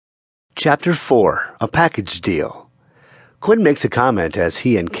Chapter 4, A Package Deal. Quinn makes a comment as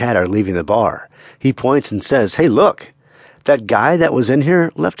he and Kat are leaving the bar. He points and says, "Hey, look! That guy that was in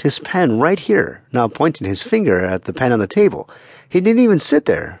here left his pen right here," now pointing his finger at the pen on the table. "He didn't even sit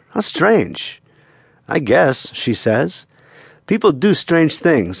there. How strange." "I guess," she says. "People do strange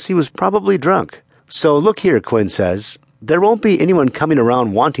things. He was probably drunk." "So look here," Quinn says. "There won't be anyone coming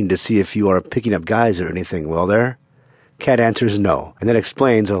around wanting to see if you are picking up guys or anything, will there?" Kat answers no, and then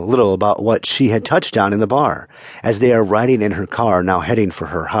explains a little about what she had touched on in the bar, as they are riding in her car now heading for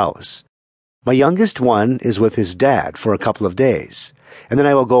her house. "My youngest one is with his dad for a couple of days, and then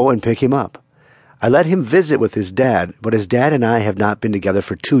I will go and pick him up. I let him visit with his dad, but his dad and I have not been together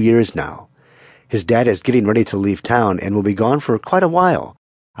for 2 years now. His dad is getting ready to leave town and will be gone for quite a while.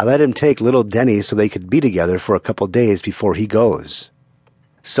 I let him take little Denny so they could be together for a couple days before he goes."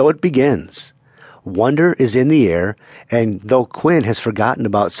 So it begins. Wonder is in the air, and though Quinn has forgotten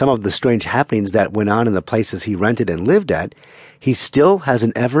about some of the strange happenings that went on in the places he rented and lived at, he still has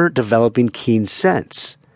an ever-developing keen sense.